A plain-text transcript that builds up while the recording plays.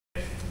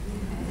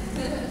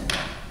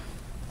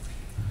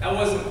That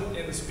wasn't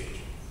in the speech.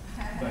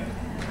 But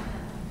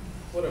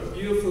what a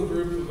beautiful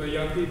group of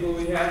young people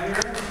we have here.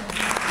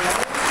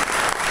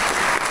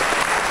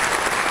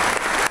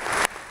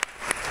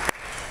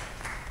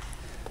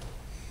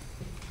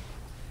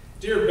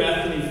 Dear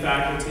Bethany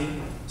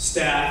faculty,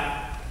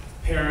 staff,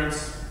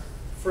 parents,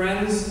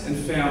 friends, and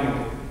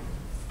family,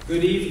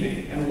 good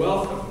evening and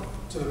welcome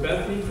to the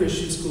Bethany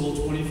Christian School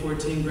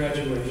 2014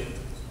 graduation.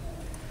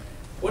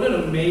 What an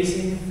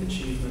amazing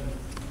achievement.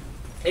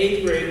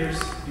 8th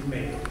graders, you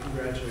made it.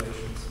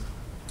 Congratulations.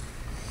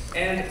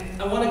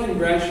 And I want to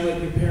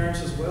congratulate your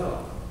parents as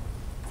well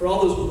for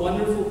all those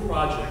wonderful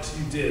projects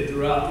you did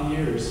throughout the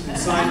years and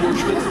signed your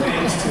kids'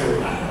 names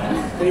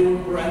to. They were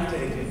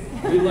breathtaking.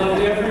 We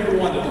loved every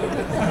one of them.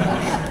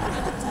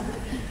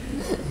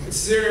 But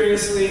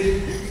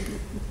seriously,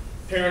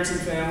 parents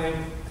and family,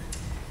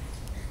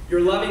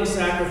 your loving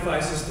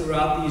sacrifices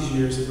throughout these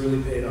years have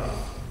really paid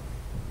off.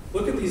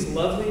 Look at these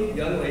lovely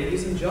young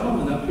ladies and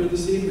gentlemen up here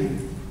this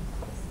evening.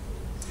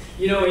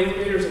 You know, 8th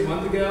graders, a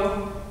month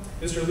ago,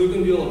 Mr.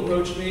 Luganbuehl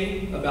approached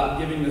me about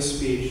giving this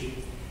speech,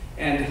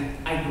 and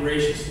I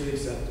graciously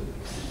accepted.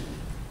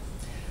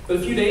 But a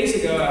few days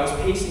ago, I was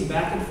pacing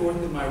back and forth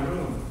in my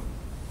room,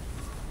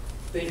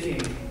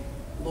 thinking,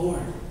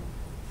 Lord,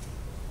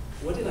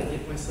 what did I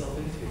get myself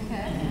into?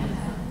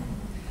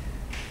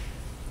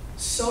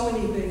 So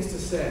many things to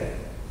say,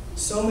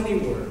 so many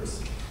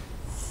words.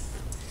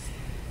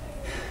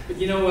 But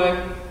you know what?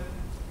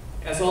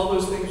 As all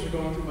those things are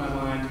going through my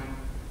mind,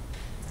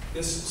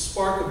 this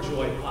spark of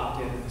joy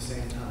popped in at the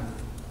same time.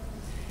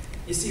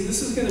 You see,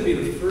 this is going to be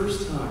the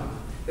first time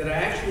that I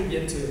actually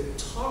get to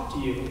talk to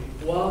you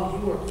while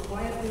you are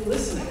quietly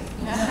listening.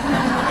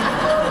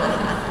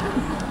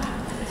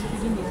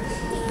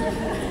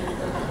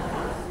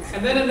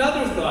 And then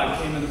another thought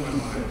came into my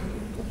mind.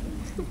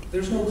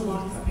 There's no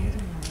clock up here.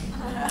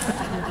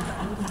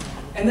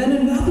 And then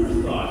another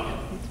thought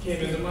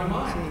came into my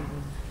mind.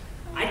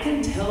 I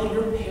can tell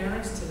your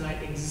parents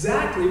tonight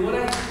exactly what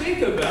I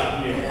think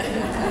about you.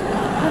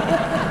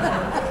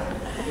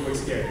 You look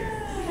scared.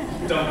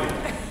 Don't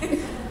be.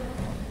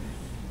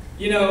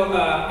 You know,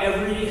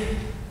 every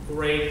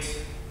great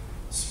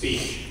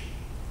speech,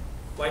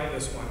 like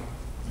this one,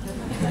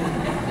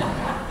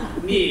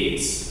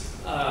 needs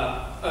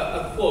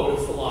a quote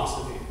of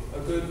philosophy, a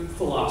good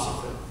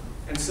philosopher.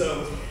 And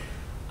so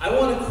I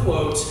want to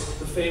quote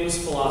the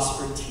famous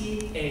philosopher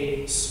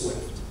T.A.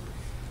 Swift.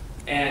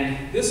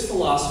 And this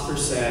philosopher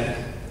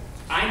said,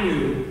 I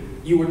knew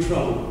you were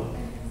trouble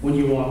when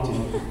you walked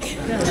in.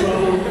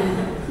 Trouble,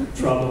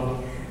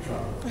 trouble,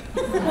 trouble.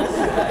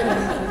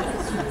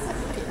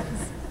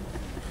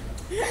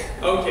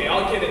 Okay,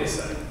 I'll get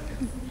inside.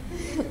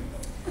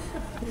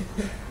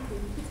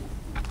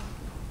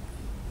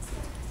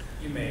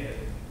 You made it.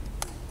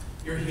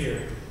 You're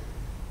here.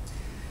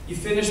 You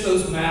finished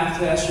those math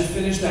tests, you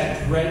finished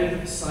that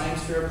dreaded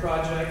science fair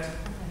project,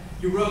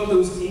 you wrote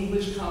those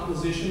English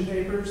composition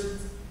papers,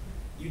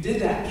 you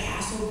did that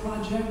castle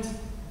project,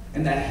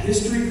 and that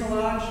history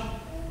collage,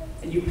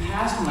 and you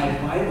passed my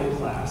Bible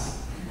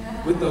class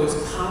with those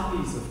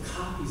copies of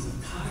copies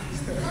of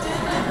copies.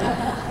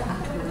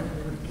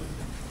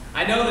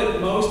 I know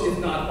that most, if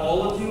not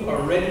all of you,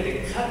 are ready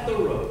to cut the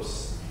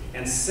ropes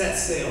and set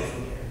sail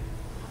from here.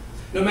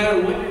 No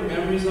matter what your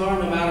memories are,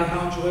 no matter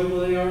how enjoyable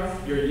they are,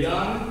 you're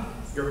young,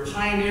 you're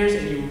pioneers,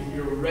 and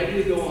you're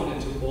ready to go on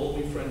into bold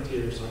new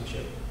frontiers, aren't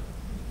you?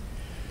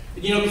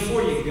 But you know,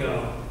 before you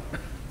go,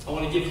 I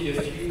want to give you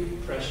a few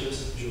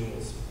precious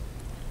jewels.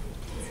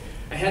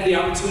 I had the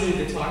opportunity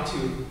to talk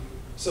to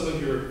some of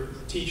your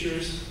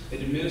teachers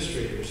and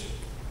administrators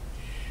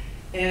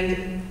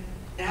and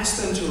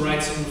ask them to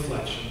write some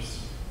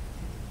reflections.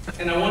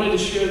 And I wanted to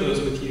share those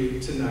with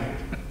you tonight.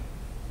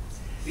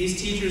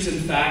 These teachers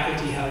and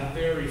faculty have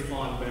very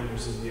fond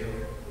memories of you.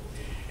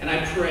 And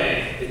I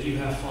pray that you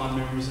have fond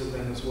memories of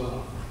them as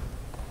well.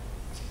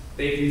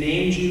 They've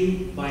named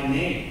you by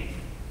name.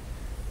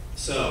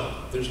 So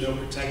there's no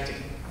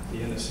protecting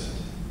the innocent.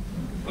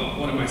 Well,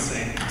 what am I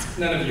saying?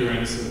 None of you are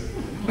innocent.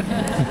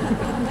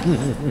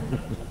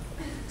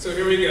 So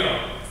here we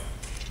go.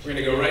 We're going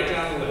to go right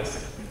down the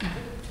list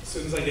as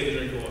soon as I get a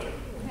drink of water.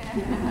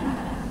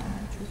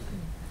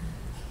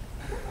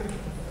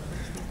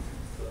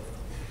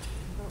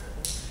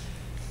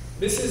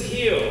 Mrs.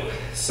 Heel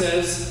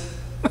says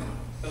of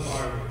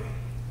Arvig,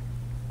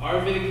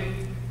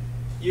 Arvig,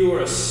 you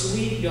are a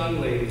sweet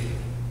young lady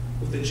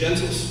with a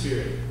gentle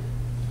spirit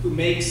who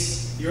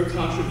makes your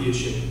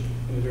contribution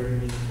in a very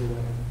meaningful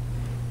way.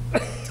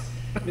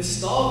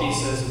 Miss Stalvey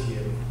says of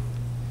you,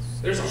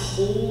 there's a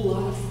whole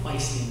lot of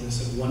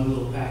feistiness in one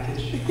little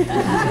package.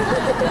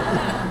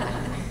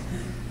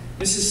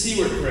 Mrs.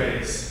 Seward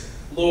prays,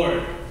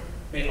 Lord,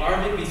 may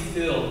Arvig be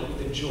filled with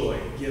the joy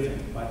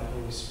given by the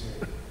Holy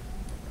Spirit.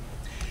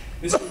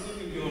 Mr.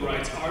 Luganbuehl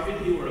writes,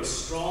 Arvig, you are a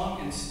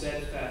strong and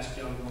steadfast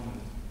young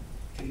woman.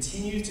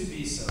 Continue to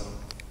be so.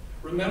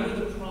 Remember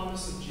the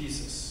promise of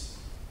Jesus.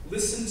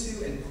 Listen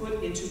to and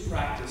put into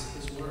practice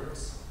his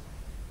words.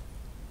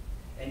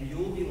 And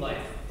you'll be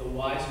like the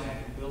wise man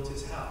who built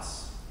his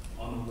house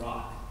on the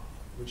rock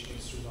which can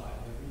survive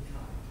every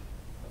kind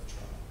of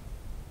trouble.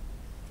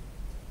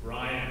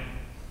 Ryan.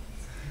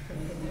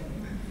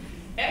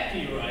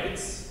 Epi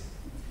writes,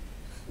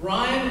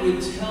 Ryan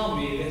would tell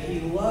me that he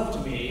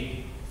loved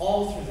me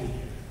all through the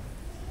year,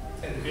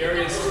 at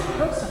various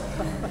times.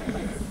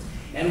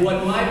 And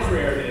what my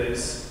prayer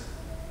is,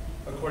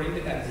 according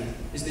to Epi,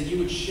 is that you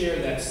would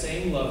share that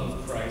same love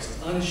of Christ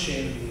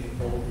unashamedly and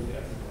boldly to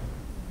everyone.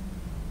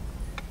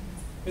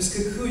 Ms.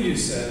 Kikuyu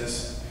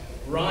says,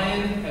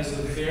 Ryan has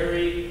a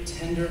very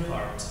tender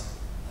heart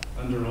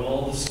under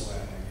all the swag.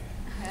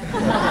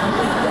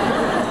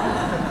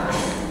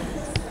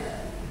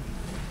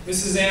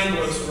 Mrs.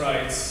 Ambrose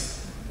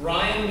writes,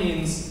 Ryan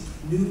means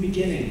new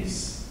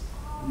beginnings,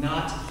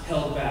 not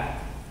held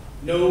back,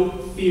 no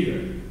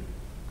fear,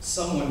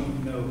 someone who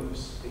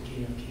knows the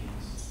King of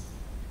Kings.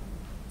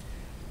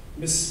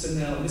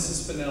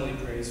 Mrs. Spinelli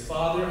prays,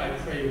 Father, I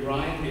pray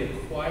Ryan may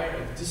acquire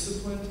a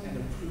disciplined and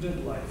a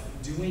prudent life,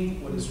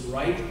 doing what is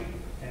right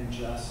and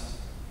just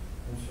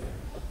and fair.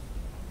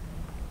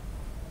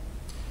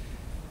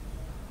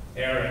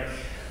 Eric.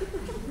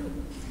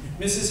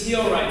 Mrs.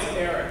 Heel writes,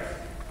 Eric,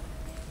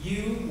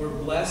 you were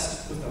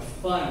blessed with a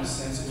fun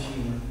sense of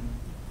humor.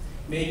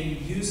 May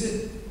you use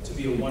it to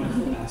be a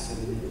wonderful asset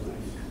in your life.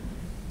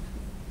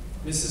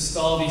 Mrs.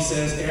 Stalvey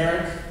says,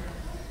 Eric,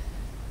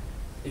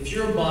 if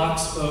your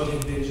box boat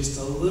had been just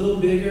a little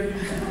bigger,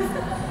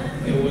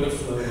 it would have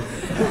floated.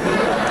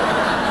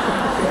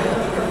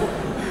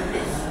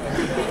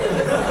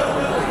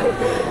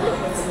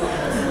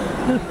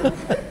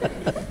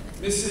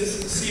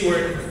 Mrs.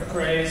 Seward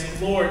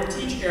prays, Lord,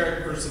 teach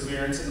Eric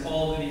perseverance in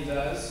all that he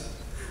does,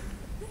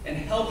 and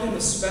help him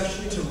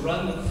especially to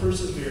run with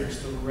perseverance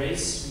the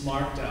race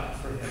marked out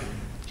for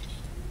him.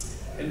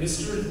 And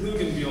Mr.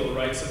 Luganbuehl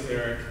writes of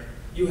Eric,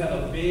 you have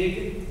a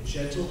big,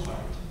 gentle heart.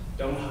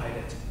 Don't hide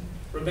it.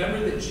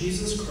 Remember that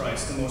Jesus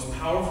Christ, the most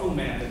powerful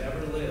man that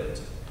ever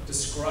lived,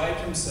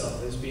 described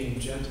himself as being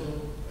gentle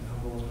and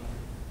humble in heart.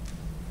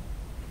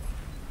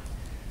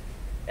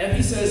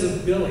 Epi says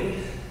of Billy,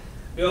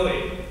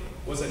 Billy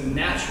was a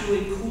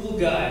naturally cool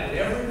guy that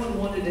everyone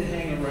wanted to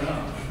hang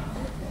around.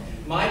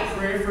 My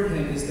prayer for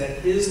him is that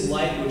his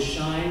light would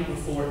shine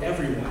before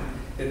everyone,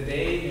 that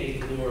they may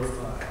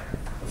glorify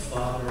the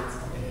Father in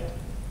heaven.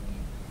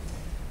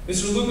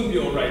 Mr.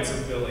 Luganbuehl writes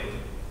of Billy,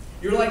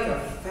 you're like a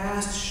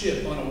fast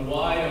ship on a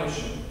wide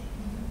ocean,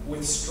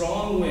 with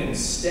strong winds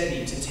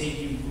steady to take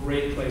you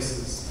great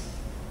places.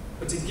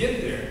 But to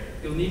get there,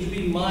 you'll need to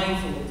be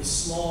mindful of the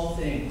small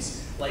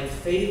things, like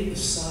faith the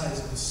size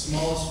of the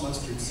smallest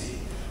mustard seed,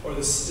 or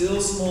the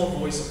still small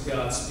voice of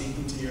God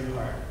speaking to your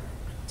heart.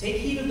 Take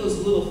heed of those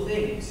little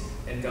things,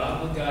 and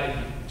God will guide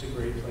you to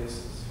great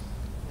places.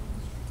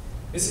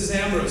 Mrs.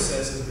 Ambrose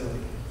says of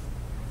Billy,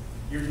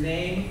 your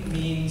name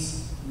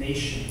means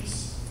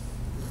nations.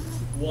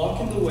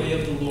 Walk in the way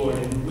of the Lord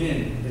and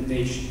win the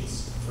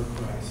nations for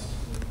Christ.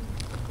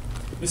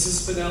 Mrs.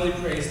 Spinelli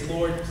prays,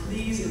 Lord,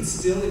 please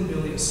instill in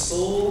Billy a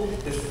soul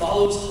that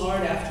follows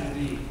hard after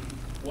thee,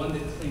 one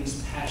that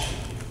clings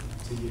passionately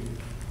to you.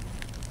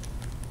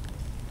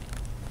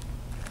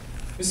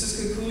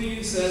 Mrs.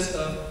 Kikuyu says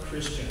of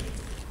Christian,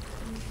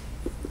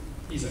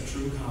 he's a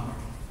true comer.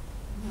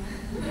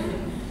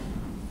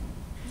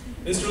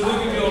 Mr.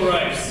 Luganbuehl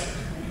writes,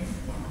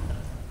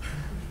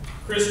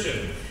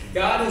 Christian,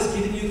 God has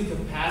given you the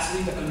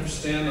capacity to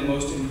understand the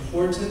most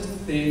important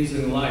things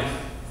in life.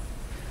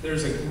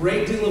 There's a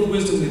great deal of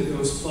wisdom that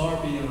goes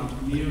far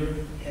beyond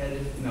mere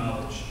head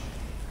knowledge.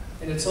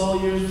 And it's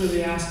all yours for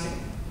the asking.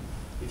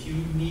 If you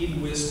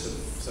need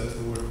wisdom, says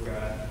the Word of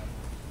God,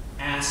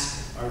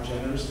 ask our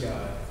generous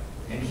God,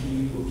 and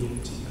He will give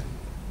it to you.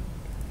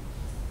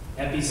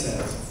 Epi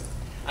says,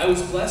 I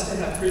was blessed to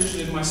have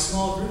Christian in my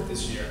small group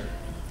this year.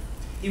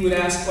 He would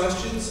ask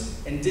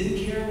questions and didn't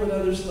care what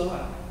others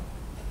thought.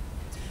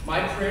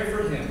 My prayer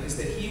for him is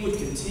that he would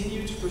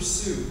continue to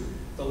pursue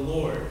the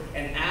Lord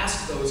and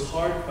ask those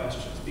hard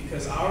questions,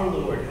 because our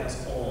Lord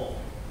has all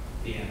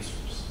the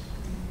answers.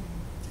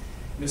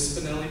 Ms.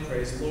 Spinelli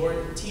prays,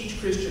 Lord, teach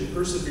Christian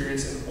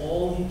perseverance in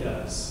all he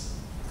does,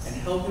 and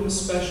help him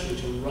especially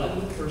to run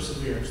with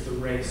perseverance the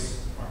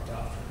race marked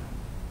out for him.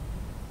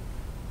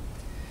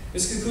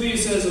 Ms. Kikuyu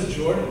says of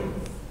Jordan,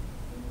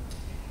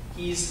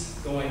 he's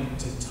going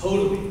to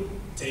totally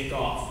take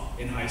off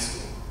in high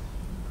school.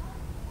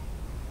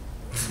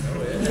 All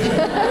right.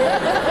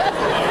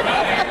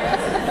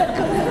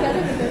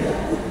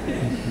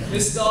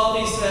 Miss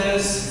Dalby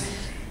says,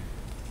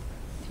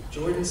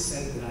 Jordan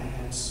said that I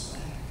had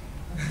swag.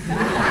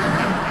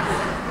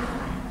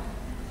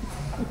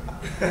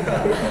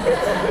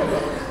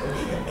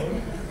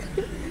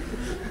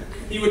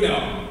 He would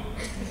know.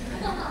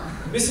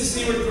 Mrs.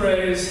 Seward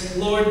prays,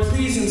 Lord,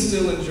 please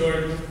instill in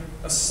Jordan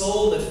a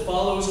soul that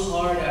follows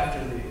hard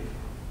after thee,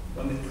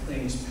 one that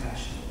clings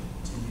passionately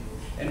to you.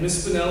 And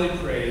Miss Spinelli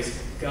prays,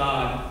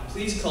 God,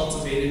 please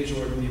cultivate in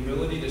Jordan the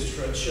ability to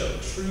show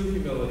true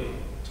humility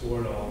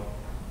toward all.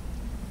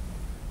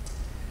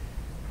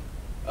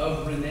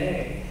 Of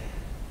Renee,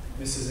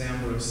 Mrs.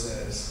 Ambrose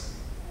says,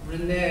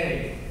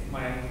 Renee,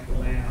 my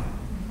lamb.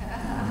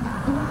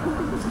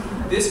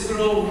 this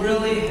girl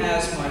really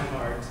has my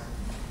heart.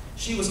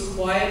 She was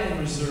quiet and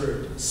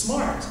reserved,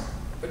 smart,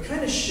 but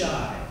kind of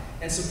shy,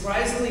 and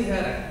surprisingly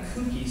had a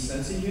kooky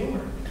sense of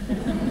humor.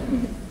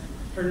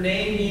 Her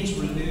name means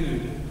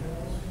renewed,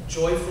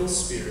 joyful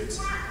spirit,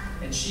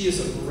 and she is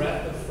a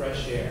breath of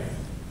fresh air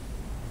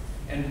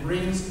and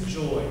brings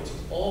joy to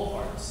all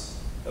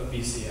parts of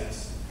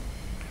BCS.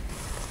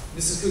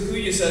 Mrs.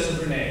 Kikuyu says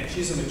of Renee,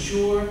 she's a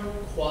mature,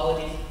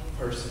 quality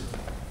person.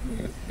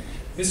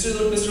 Mr.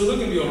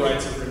 Luganville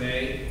writes of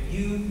Renee,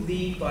 you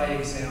lead by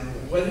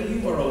example. Whether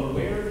you are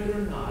aware of it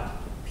or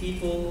not,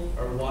 people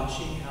are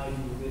watching how you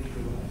live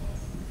your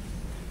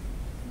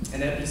life.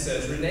 And Epi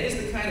says, Renee is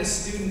the kind of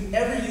student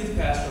every youth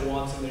pastor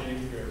wants in their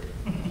youth group.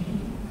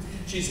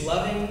 She's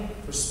loving,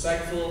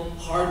 respectful,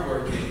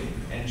 hardworking,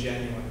 and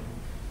genuine.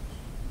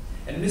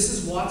 And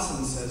Mrs.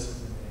 Watson says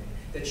of Renee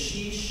that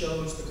she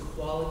shows the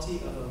quality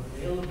of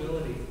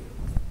availability.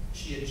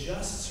 She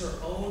adjusts her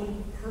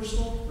own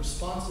personal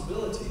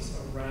responsibilities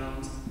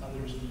around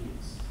others'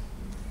 needs.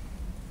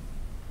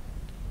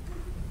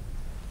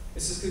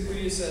 Mrs.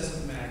 Kikuyu says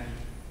of Maggie,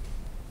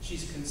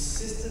 she's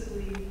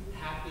consistently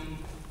happy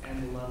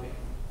and loving.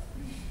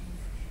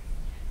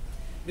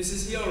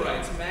 Mrs. Hill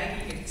writes,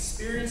 Maggie,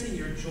 experiencing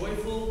your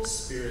joyful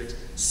spirit,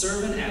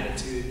 servant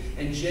attitude,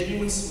 and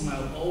genuine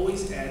smile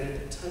always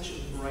added a touch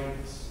of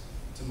brightness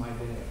to my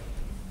day.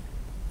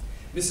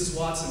 Mrs.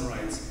 Watson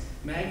writes,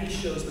 Maggie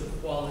shows the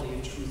quality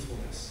of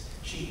truthfulness.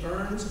 She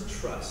earns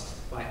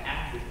trust by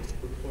accurately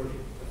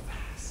reporting the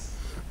facts.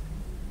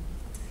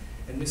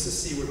 And Mrs.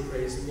 Seward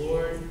prays,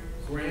 Lord,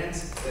 grant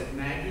that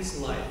Maggie's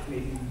life may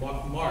be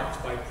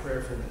marked by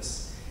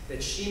prayerfulness,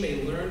 that she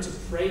may learn to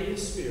pray in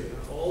the Spirit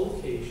on all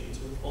occasions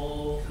with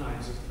all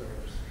kinds of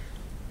prayers.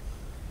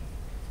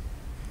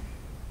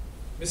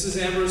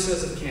 Mrs. Ambrose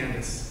says of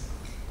Candace,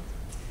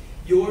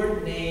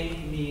 your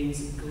name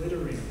means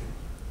glittering.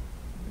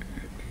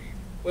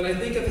 When I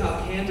think of how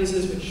Candace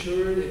has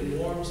matured, it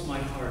warms my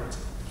heart.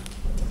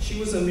 She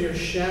was a mere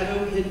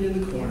shadow hidden in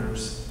the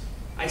corners.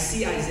 I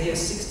see Isaiah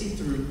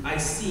 62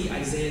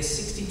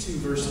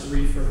 verse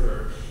 3 for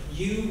her.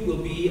 You will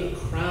be a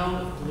crown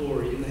of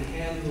glory in the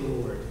hand of the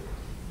Lord.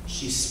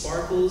 She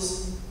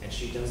sparkles and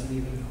she doesn't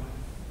even know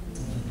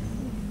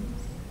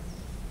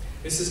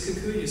it. Mrs.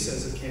 Kikuyu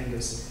says of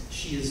Candace,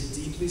 she is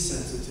deeply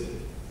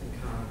sensitive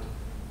and kind.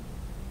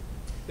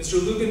 Mr.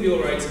 Luganville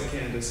writes of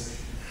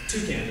Candace, to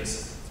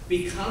Candace,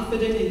 be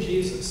confident in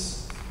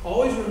Jesus.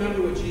 Always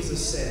remember what Jesus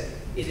said.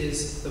 It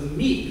is the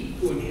meek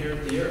who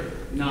inherit the earth,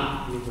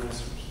 not the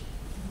aggressors.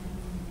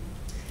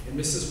 And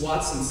Mrs.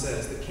 Watson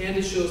says that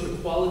Candace shows the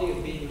quality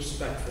of being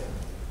respectful.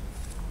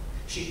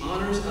 She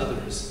honors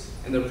others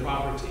and their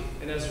property,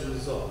 and as a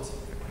result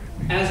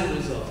of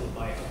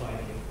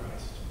abiding in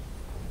Christ.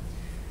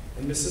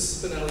 And Mrs.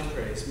 Spinelli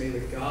prays, may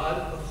the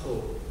God of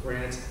hope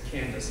grant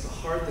Candace a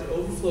heart that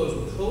overflows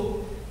with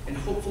hope and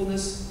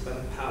hopefulness by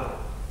the power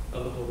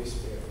of the Holy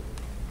Spirit.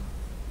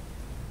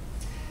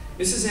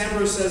 Mrs.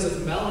 Ambrose says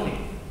of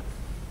Melanie,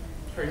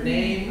 her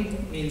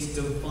name means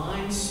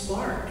divine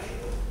spark.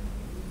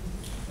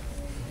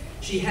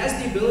 She has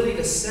the ability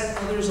to set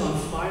others on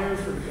fire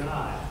for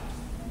God.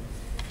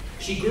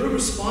 She grew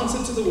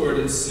responsive to the word,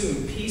 and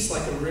soon peace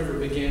like a river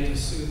began to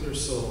soothe her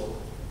soul.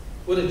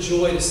 What a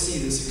joy to see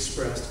this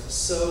expressed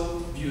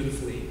so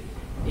beautifully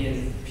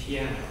in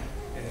piano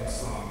and in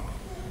song.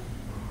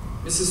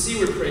 Mrs.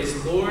 Seward prays,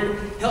 Lord,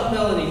 help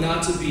Melanie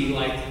not to be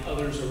like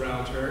others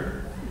around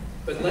her,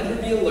 but let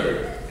her be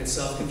alert and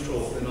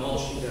self-controlled in all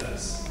she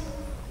does.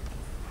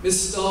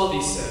 Miss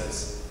Stalvey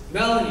says,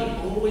 Melanie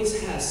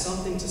always has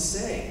something to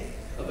say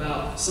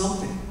about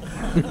something.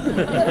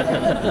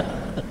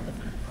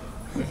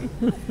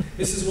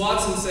 Mrs.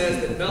 Watson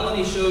says that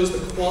Melanie shows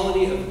the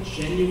quality of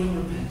genuine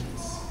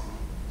repentance.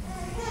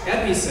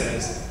 Epi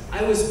says,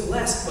 I was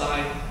blessed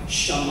by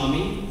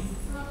Shamomi,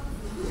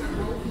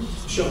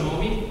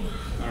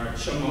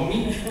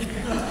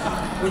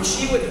 when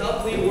she would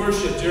help lead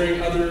worship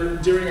during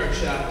our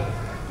chapel.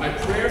 My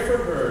prayer for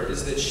her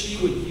is that she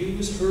would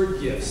use her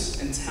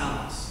gifts and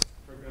talents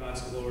for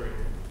God's glory.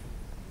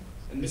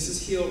 And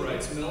Mrs. Heel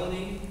writes,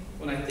 Melanie,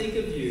 when I think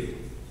of you,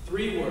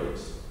 3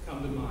 words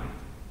come to mind.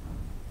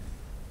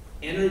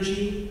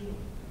 Energy,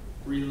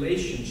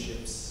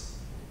 relationships,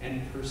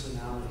 and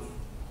personality.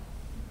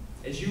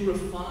 As you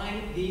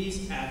refine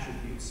these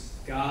attributes,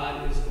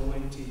 God is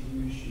going to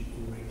use you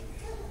greatly.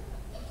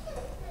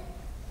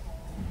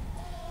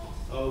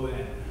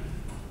 Owen.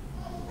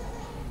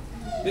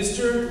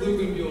 Mr.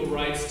 Luganville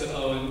writes to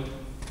Owen,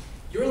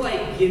 you're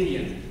like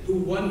Gideon, who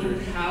wondered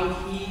how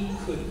he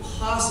could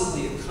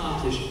possibly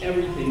accomplish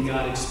everything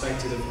God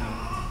expected of him.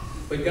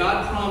 But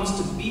God promised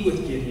to be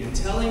with Gideon,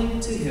 telling him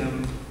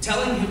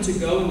to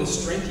go in the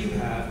strength you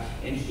have,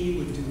 and he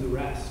would do the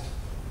rest.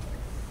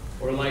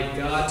 Or like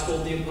God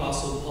told the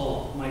Apostle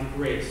Paul, my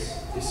grace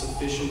is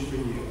sufficient for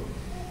you.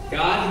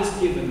 God has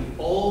given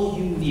all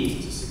you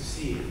need to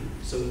succeed,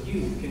 so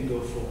you can go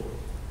forward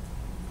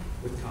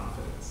with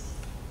confidence.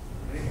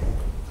 Right?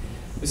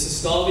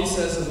 Mrs. Stalvey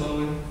says of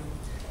Owen,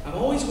 I'm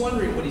always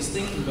wondering what he's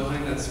thinking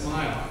behind that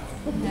smile.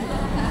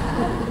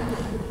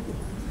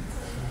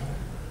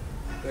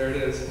 There it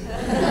is.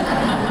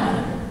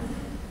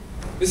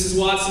 Mrs.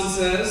 Watson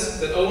says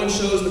that Owen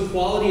shows the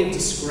quality of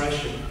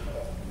discretion.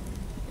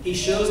 He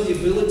shows the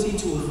ability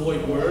to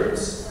avoid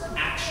words,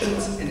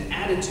 actions, and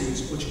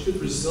attitudes which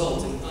could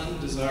result in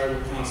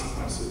undesirable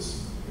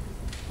consequences.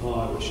 Oh,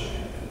 I wish I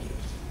had that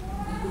gift.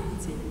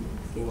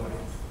 Boy,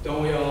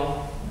 don't we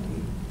all?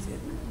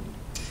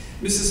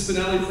 Mrs.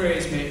 Spinelli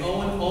prays, may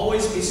Owen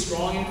always be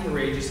strong and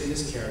courageous in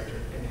his character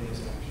and in his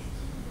actions.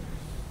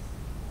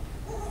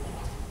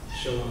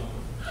 Shalom.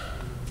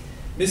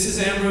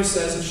 Mrs. Ambrose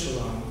says of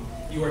Shalom,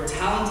 you are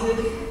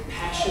talented,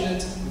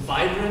 passionate,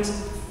 vibrant,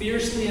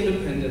 fiercely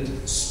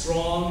independent,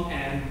 strong,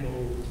 and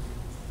bold.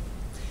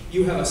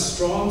 You have a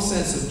strong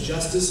sense of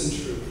justice and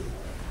truth,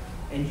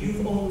 and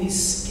you've only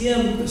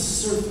skimmed the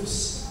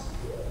surface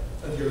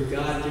of your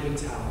God-given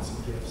talents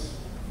and gifts.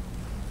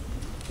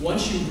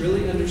 Once you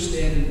really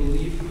understand and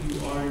believe who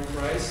you are in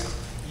Christ,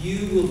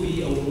 you will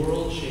be a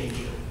world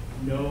changer,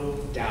 no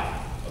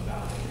doubt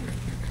about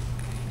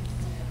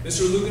it.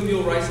 Mr.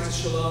 Luganville writes to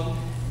Shalom,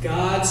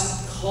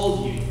 God's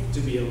called you to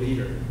be a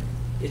leader.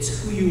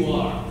 It's who you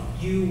are.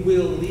 You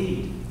will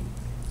lead.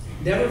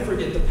 Never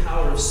forget the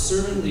power of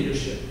servant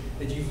leadership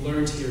that you've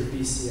learned here at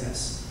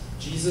BCS.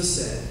 Jesus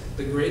said,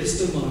 the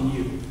greatest among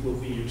you will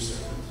be your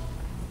servant.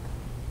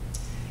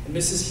 And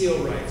Mrs.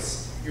 Heel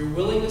writes, your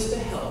willingness to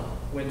help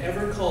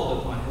whenever called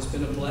upon has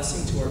been a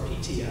blessing to our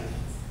PTF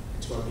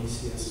and to our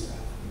BCS staff.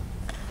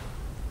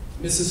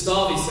 Mrs.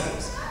 Stalvey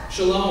says,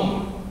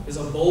 Shalom is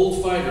a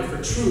bold fighter for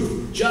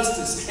truth,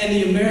 justice, and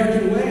the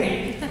American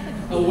way.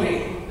 Oh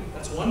wait,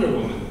 that's Wonder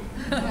Woman.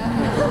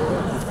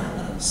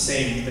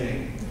 Same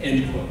thing,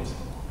 end quote.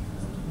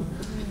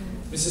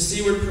 Mrs.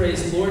 Seward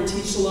prays, Lord,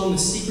 teach Shalom the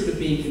secret of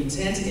being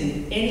content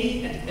in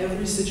any and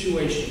every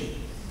situation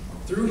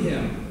through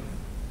him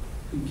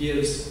who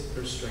gives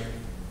her strength.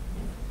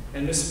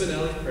 And Miss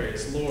Spinelli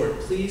prays, Lord,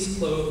 please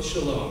clothe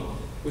Shalom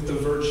with the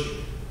virtue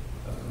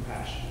of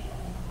compassion.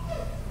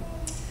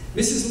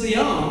 Mrs.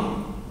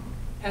 Leon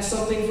has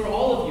something for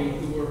all of you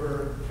who were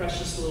her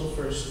precious little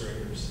first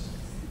graders.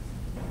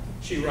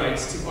 She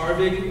writes, to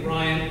Arvig,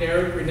 Ryan,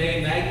 Eric,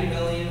 Renee, Maggie,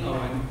 Mellie, and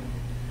Owen,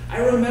 I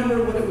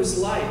remember what it was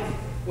like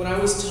when I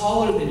was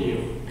taller than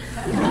you.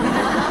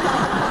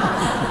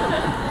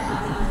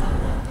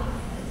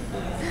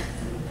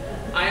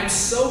 I am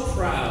so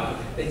proud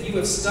that you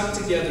have stuck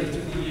together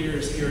through the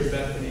years here at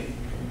Bethany.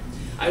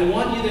 I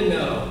want you to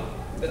know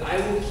that I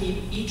will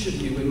keep each of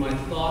you in my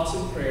thoughts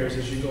and prayers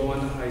as you go on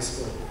to high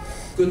school.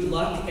 Good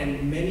luck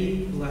and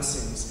many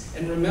blessings.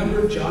 And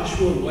remember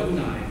Joshua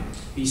 1:9,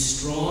 be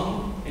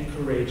strong and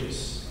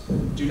courageous.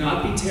 Do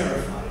not be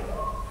terrified.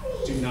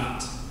 Do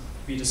not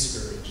be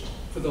discouraged.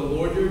 For the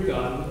Lord your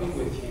God will be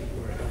with you